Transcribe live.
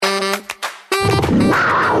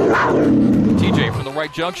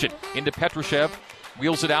right junction. Into Petrushev.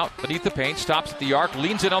 Wheels it out beneath the paint. Stops at the arc.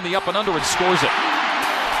 Leans it on the up and under and scores it.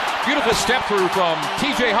 Beautiful step through from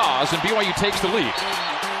TJ Haws, and BYU takes the lead.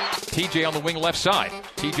 TJ on the wing left side.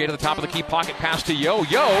 TJ to the top of the key pocket. Pass to Yo.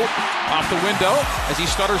 Yo off the window as he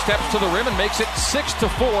stutter steps to the rim and makes it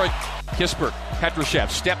 6-4. Kispert. Petrushev.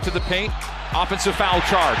 Step to the paint. Offensive foul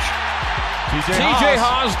charge. TJ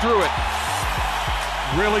Haws drew it.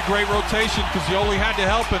 Really great rotation because Yoli had to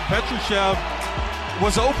help, and Petrushev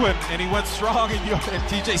was open, and he went strong, and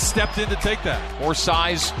TJ stepped in to take that. More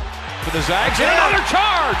size for the Zags. And another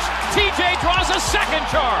charge! TJ draws a second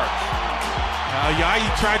charge. Yayi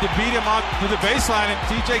tried to beat him on to the baseline, and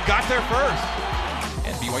TJ got there first.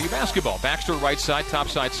 And BYU basketball. Baxter right side, top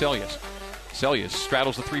side Sellius. Sellius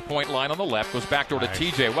straddles the three-point line on the left, goes backdoor to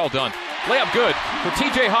TJ. Well done. Layup good for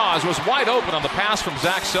TJ Haws. Was wide open on the pass from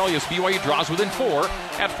Zach Sellius. BYU draws within 4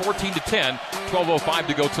 at 14-10. 12:05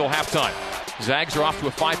 to go till halftime. Zags are off to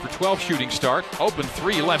a 5-for-12 shooting start. Open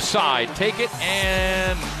three, left side. Take it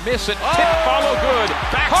and miss it. Tip follow good.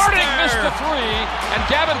 Harding missed the three. And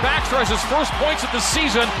Gavin Baxter has his first points of the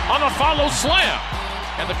season on a follow slam.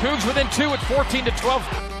 And the Cougs within 2 at 14-12.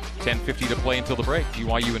 10:50 to play until the break.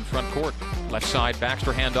 BYU in front court. Left side,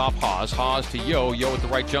 Baxter handoff. Haws. Haws to Yo. Yo at the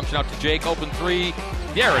right junction out to Jake. Open three.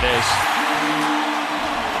 There it is.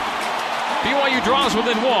 BYU draws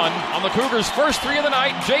within 1 on the Cougars' first three of the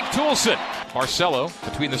night. Jake Toolson. Marcelo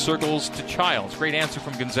between the circles to Childs. Great answer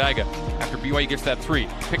from Gonzaga after BYU gets that three.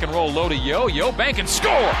 Pick and roll low to Yo. Yo bank and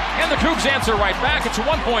score. And the Cougs answer right back. It's a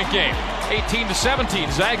 1-point game.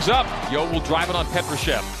 18-17. Zags up. Yo will drive it on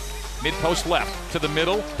Petrushev. Mid-post left to the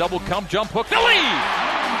middle. Double come jump hook. The lead.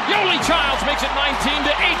 Yoli Childs makes it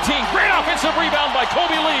 19-18. Great offensive rebound by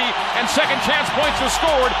Kobe Lee. And second chance points are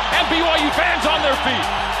scored. And BYU fans on their feet.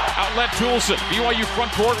 Outlet Toolson. BYU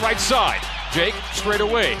front court right side. Jake straight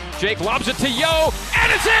away. Jake lobs it to Yo,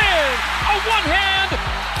 and it's in! A one-hand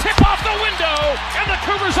tip off the window, and the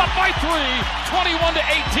Cougars up by 3,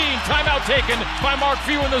 21-18. Timeout taken by Mark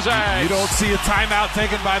Few and the Zags. You don't see a timeout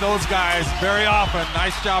taken by those guys very often.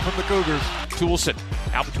 Nice job from the Cougars. Toolson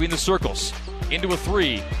out between the circles. Into a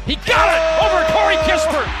three. He got it over Corey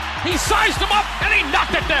Kispert. He sized him up, and he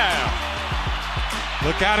knocked it down.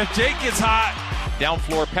 Look out if Jake gets hot. Down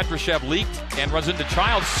floor, Petrushev leaked and runs into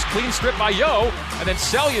Childs. Clean strip by Yo. And then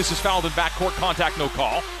Sellius is fouled in backcourt contact, no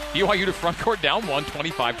call. BYU to front court down 1,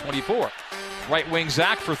 25-24. Right wing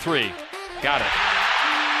Zach for three. Got it.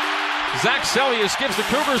 Zach Sellius gives the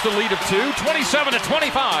Cougars the lead of 2,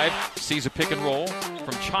 27-25. Sees a pick and roll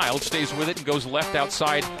from Childs, stays with it and goes left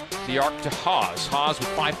outside the arc to Haws. Haws with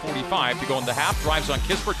 5:45 to go in the half. Drives on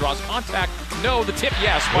Kispert, draws contact. No, the tip,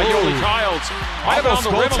 yes, by Yoli Childs. Might have been on the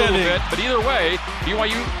rim a little bit, but either way,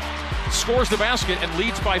 BYU scores the basket and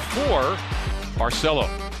leads by 4. Marcelo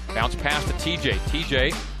bounce pass to TJ.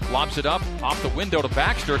 TJ lobs it up off the window to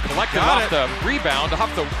Baxter, collected off the rebound,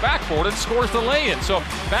 off the backboard, and scores the lay-in. So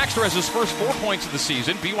Baxter has his first 4 points of the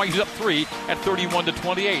season. BYU's up 3 at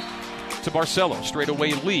 31-28. To Marcelo, straight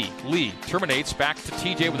away Lee. Lee terminates back to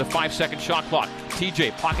TJ with a 5-second shot clock.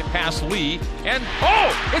 TJ pocket pass Lee, and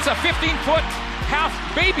it's a 15-foot half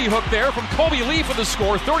baby hook there from Kobe Lee for the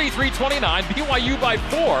score. 33-29. BYU by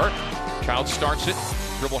 4. Childs starts it.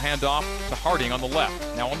 Dribble handoff to Harding on the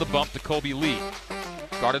left. Now on the bump to Kobe Lee.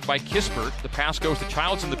 Guarded by Kispert. The pass goes to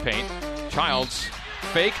Childs in the paint. Childs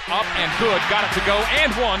fake up and good. Got it to go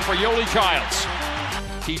and 1 for Yoli Childs.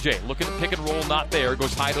 TJ looking at pick and roll, not there.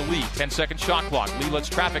 Goes high to Lee. 10-second shot clock. Lee lets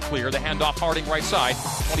traffic clear. The handoff Harding right side.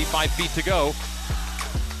 25 feet to go.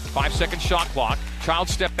 5-second shot clock.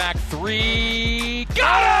 Childs step back 3.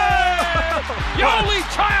 Got it! Yoli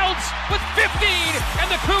Childs with 15,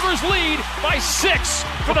 and the Cougars lead by 6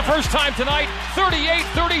 for the first time tonight.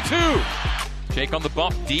 38-32. Jake on the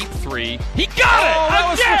bump, deep 3. He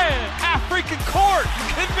got it again! Half freaking court.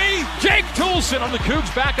 You kidding me? Jake Toolson on the Cougs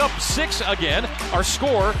back up 6 again. Our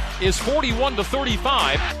score is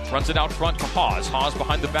 41-35. Runs it out front to Haws. Haws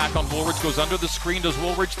behind the back on Woolridge, goes under the screen, does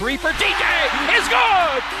Woolridge 3 for TJ. It's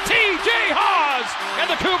good! TJ Haws! And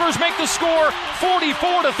the Cougars make the score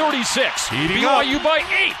 44-36. BYU by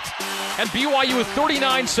 8. And BYU with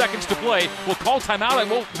 39 seconds to play will call timeout, and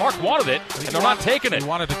Mark wanted it, and they're not taking it. He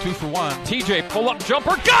wanted a 2-for-1. TJ pull-up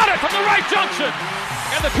jumper, got it from the right junction!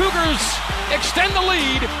 And the Cougars extend the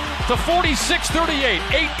lead to 46-38,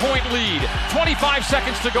 8-point lead. 25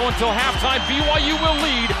 seconds to go until halftime. BYU will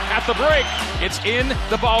lead at the break. It's in,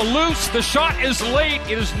 the ball loose, the shot is late,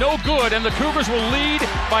 it is no good, and the Cougars will lead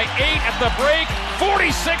by 8 at the break,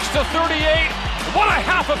 46-38. What a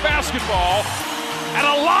half of basketball at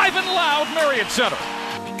a live and loud Marriott Center.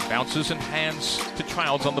 Bounces and hands to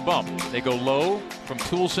Childs on the bump. They go low from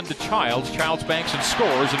Toolson to Childs. Childs banks and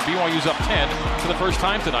scores, and BYU's up 10 for the first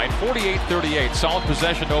time tonight. 48-38. Solid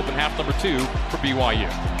possession to open half number 2 for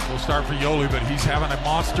BYU. We'll start for Yoli, but he's having a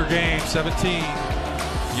monster game. 17.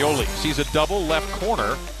 Yoli sees a double left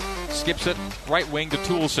corner. Skips it right wing to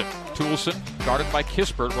Toolson. Toolson, guarded by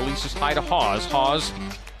Kispert, releases high to Haws. Haws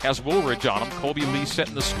has Woolridge on him. Colby Lee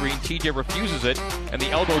setting the screen. TJ refuses it, and the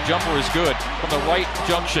elbow jumper is good from the right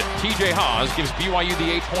junction. TJ Haws gives BYU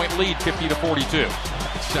the 8-point lead, 50-42.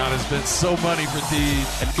 Shot has been so money for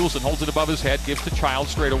Deej. And Toolson holds it above his head, gives to Childs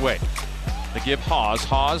straight away. They give Haws.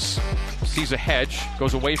 Haws sees a hedge,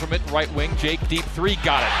 goes away from it, right wing. Jake, deep three,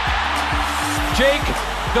 got it. Jake,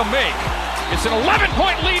 the make. It's an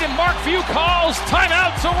 11-point lead, and Mark Few calls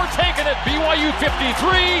timeout, so we're taking it. BYU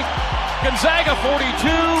 53, Gonzaga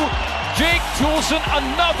 42. Jake Toolson,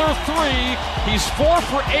 another three. He's 4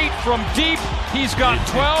 for 8 from deep. He's got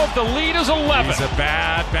 12. The lead is 11. He's a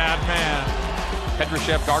bad man.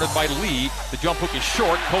 Petrushev guarded by Lee. The jump hook is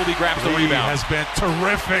short. Colby grabs the Lee rebound. has been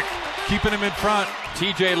terrific, keeping him in front.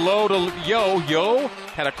 TJ low to Yo. Yo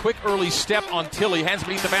had a quick early step on Tilly. Hands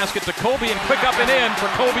beneath the basket to Colby, and quick up and in for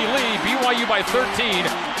Colby Lee. BYU by 13,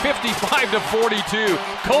 55-42.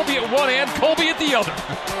 Colby at one end, Colby at the other.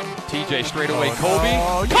 TJ straight away. Colby.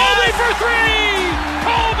 No. Colby for three!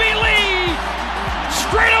 Colby Lee!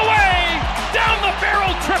 Straight away! Down the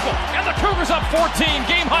barrel triple. And the Cougars up 14.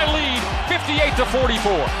 Game high lead,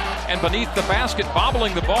 58-44. And beneath the basket,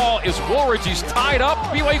 bobbling the ball, is Woolridge. He's tied up.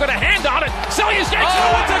 BYU got a hand on it. Sellius gets it.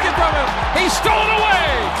 Took it from him. He stole it away.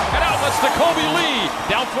 And outlets to Colby Lee.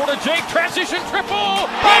 Down floor to Jake. Transition triple.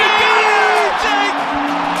 He got it! Jake!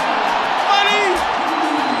 Buddy!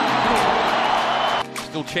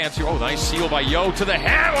 Still chance here. Oh, nice seal by Yo to the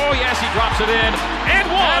ham. Oh, yes, he drops it in. And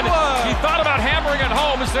one. He thought about hammering it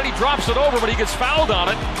home. Instead, he drops it over, but he gets fouled on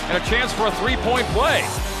it. And a chance for a three-point play.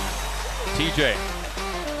 TJ.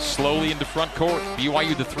 Slowly into front court.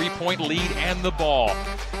 BYU the 3-point lead and the ball.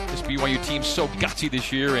 This BYU team's so gutsy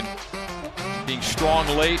this year and being strong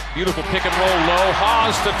late. Beautiful pick and roll low.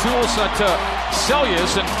 Haws to Toolson to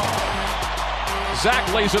Sellius, and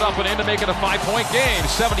Zach lays it up and in to make it a 5-point game.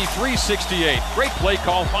 73-68. Great play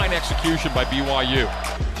call. Fine execution by BYU.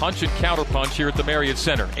 Punch and counter punch here at the Marriott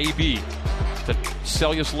Center. AB to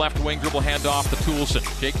Sellius left wing, dribble handoff to Toolson.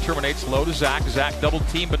 Jake terminates low to Zach. Zach double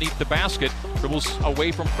team beneath the basket. Dribbles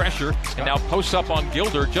away from pressure and now posts up on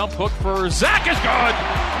Gilder. Jump hook for Zach is good.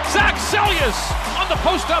 Zach Sellius on the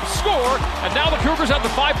post up score. And now the Cougars have the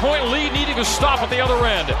 5-point lead, needing to stop at the other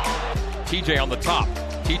end. TJ on the top.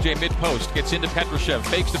 TJ mid post gets into Petrushev.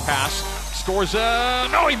 Fakes the pass. Scores.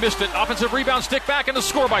 No, he missed it. Offensive rebound, stick back, and a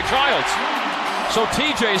score by Childs. So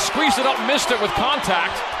TJ squeezed it up, missed it with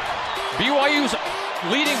contact. BYU's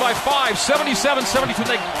leading by 5,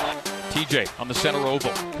 77-72. TJ on the center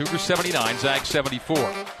oval. Cougars 79, Zag 74.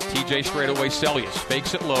 TJ straight away, Sellius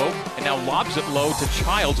fakes it low and now lobs it low to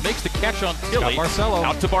Childs. Makes the catch on Tilly. Barcelo.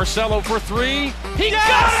 Out to Barcelo for three. He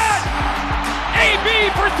got it! AB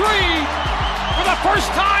for three for the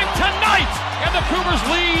first time tonight. And the Cougars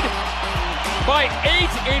lead by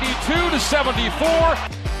 8, 82-74.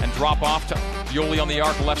 And drop off to Yoli on the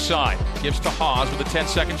arc left side. Gives to Haws with a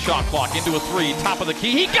 10-second shot clock. Into a three. Top of the key.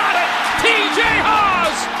 He got it! TJ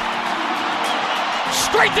Haws!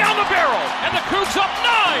 Straight down the barrel. And the Cougs up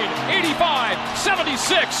 9.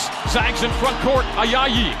 85-76. Zags in front court.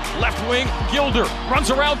 Ayayi. Left wing. Gilder. Runs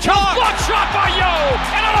around. Block shot by Yo.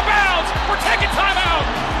 And out of bounds. We're taking timeout.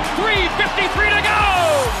 3:53 to go.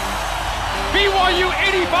 BYU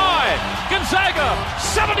 85. Gonzaga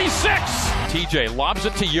 76. TJ lobs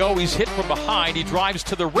it to Yo. He's hit from behind. He drives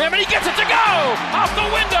to the rim, and he gets it to go! Off the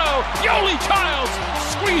window! Yoli Childs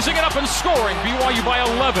squeezing it up and scoring. BYU by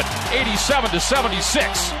 11,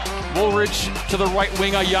 87-76. Woolridge to the right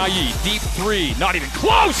wing, Ayayi. Deep three. Not even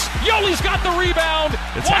close! Yoli's got the rebound.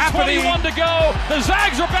 It's 1:21 happening. to go. The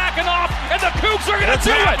Zags are backing off, and the Cougs are going to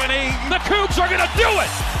do happening. it! The Cougs are going to do it!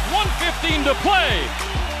 1:15 to play.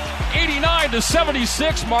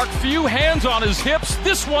 89-76. Mark Few, hands on his hips.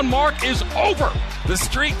 This one, Mark, is over. The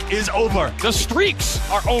streak is over. The streaks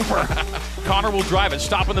are over. Connor will drive it,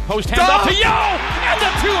 stopping the post, hand up to Yo, and the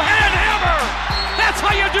two-hand hammer. That's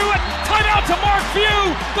how you do it. Timeout to Mark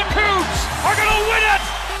Few. The Cougs are going to win it.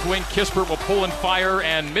 Wing Kispert will pull and fire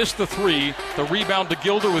and miss the three. The rebound to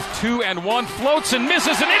Gilder with 2 and 1. Floats and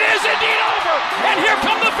misses, and it is indeed over. And here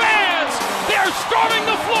come the fans. They're storming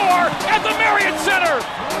the floor at the Marriott Center.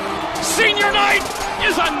 Senior night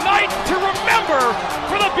is a night to remember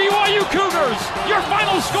for the BYU Cougars. Your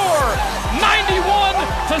final score,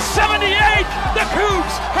 91-78. The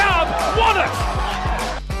Cougs have won it.